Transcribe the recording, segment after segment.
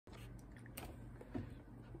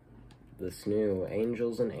this new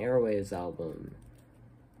Angels and Airwaves album.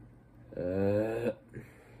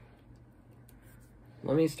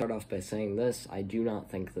 Let me start off by saying this. I do not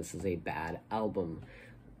think this is a bad album,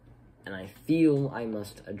 and I feel I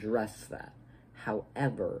must address that.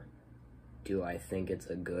 However, do I think it's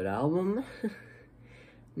a good album?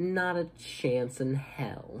 Not a chance in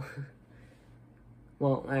hell.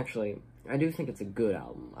 Well, actually, I do think it's a good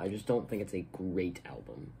album. I just don't think it's a great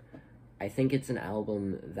album. I think it's an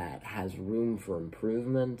album that has room for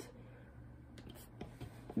improvement,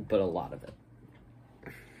 but a lot of it.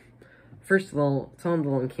 First of all, Tom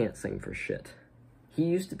DeLonge can't sing for shit. He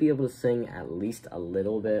used to be able to sing at least a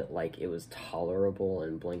little bit, like it was tolerable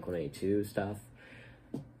in Blink-182 stuff,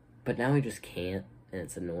 but now he just can't, and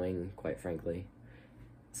it's annoying, quite frankly.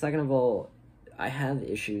 Second of all, I have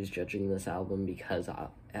issues judging this album because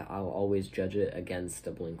I'll always judge it against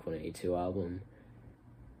a Blink-182 album,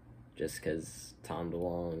 just because Tom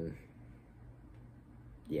DeLonge,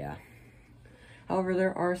 yeah. However,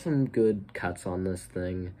 there are some good cuts on this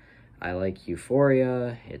thing. I like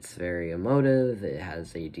Euphoria. It's very emotive. It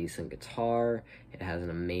has a decent guitar. It has an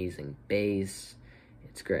amazing bass.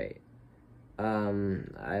 It's great.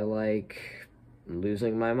 I like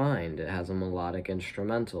Losing My Mind. It has a melodic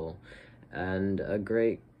instrumental and a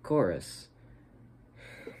great chorus,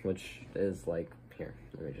 which is like, here,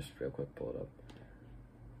 let me just real quick pull it up.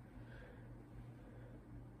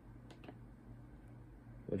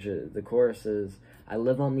 Which is, the chorus is, I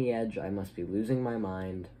live on the edge, I must be losing my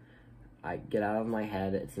mind. I get out of my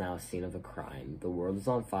head, it's now a scene of a crime. The world is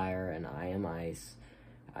on fire, and I am ice.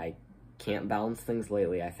 I can't balance things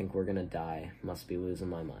lately, I think we're gonna die. Must be losing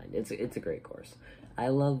my mind. It's a great chorus. I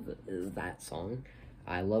love that song.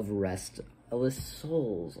 I love Restless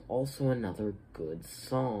Souls, also another good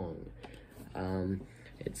song.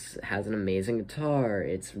 It has an amazing guitar,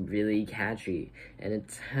 it's really catchy, and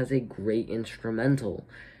it has a great instrumental.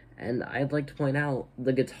 And I'd like to point out,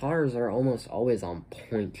 the guitars are almost always on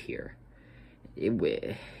point here.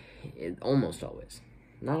 Almost always.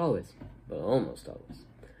 Not always, but almost always.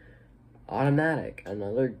 Automatic,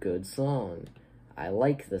 another good song. I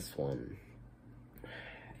like this one.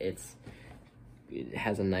 It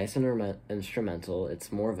has a nice instrumental.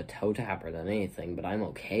 It's more of a toe tapper than anything, but I'm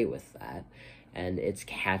okay with that. And it's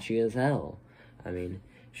catchy as hell. I mean,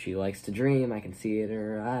 she likes to dream, I can see it in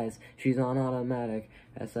her eyes. She's on automatic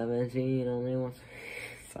at 17, only once.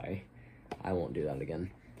 Sorry, I won't do that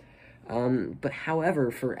again. But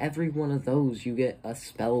however, for every one of those, you get a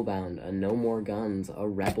Spellbound, a No More Guns, a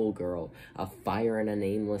Rebel Girl, a Fire in a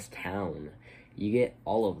Nameless Town. You get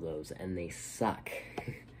all of those, and they suck.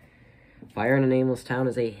 Fire in a Nameless Town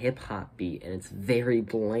is a hip-hop beat, and it's very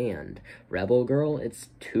bland. Rebel Girl, it's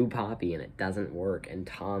too poppy, and it doesn't work, and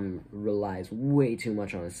Tom relies way too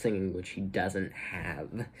much on his singing, which he doesn't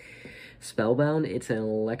have. Spellbound, it's an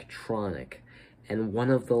electronic, and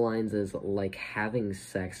one of the lines is, like having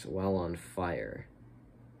sex while on fire.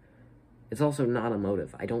 It's also not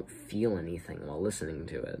emotive. I don't feel anything while listening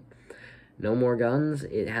to it. No More Guns,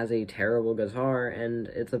 it has a terrible guitar, and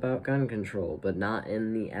it's about gun control, but not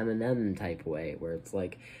in the Eminem type way, where it's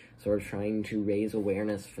like, sort of trying to raise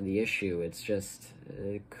awareness for the issue. It's just,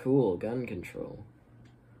 cool, gun control.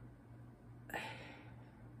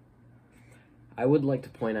 I would like to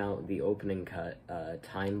point out the opening cut,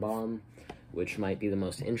 Time Bomb, which might be the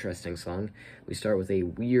most interesting song. We start with a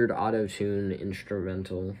weird auto-tune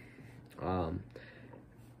instrumental,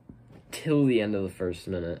 till the end of the first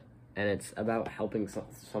minute. And it's about helping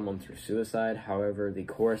someone through suicide. However, the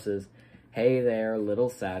chorus is, hey there, little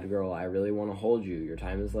sad girl, I really want to hold you. Your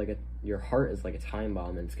heart is like a time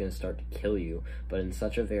bomb, and it's going to start to kill you. But in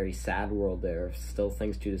such a very sad world, there are still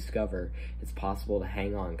things to discover. It's possible to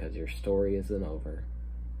hang on, because your story isn't over.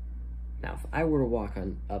 Now, if I were to walk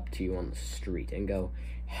up to you on the street and go,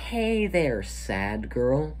 hey there, sad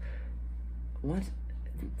girl, what?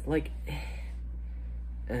 Like,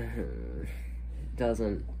 it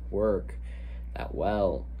doesn't work that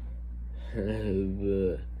well. I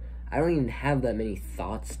don't even have that many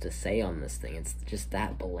thoughts to say on this thing. It's just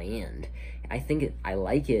that bland. I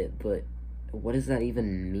like it, but what does that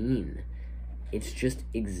even mean? It's just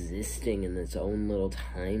existing in its own little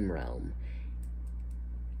time realm.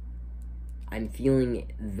 I'm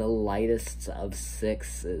feeling the lightest of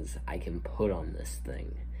sixes I can put on this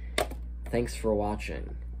thing. Thanks for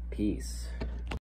watching. Peace.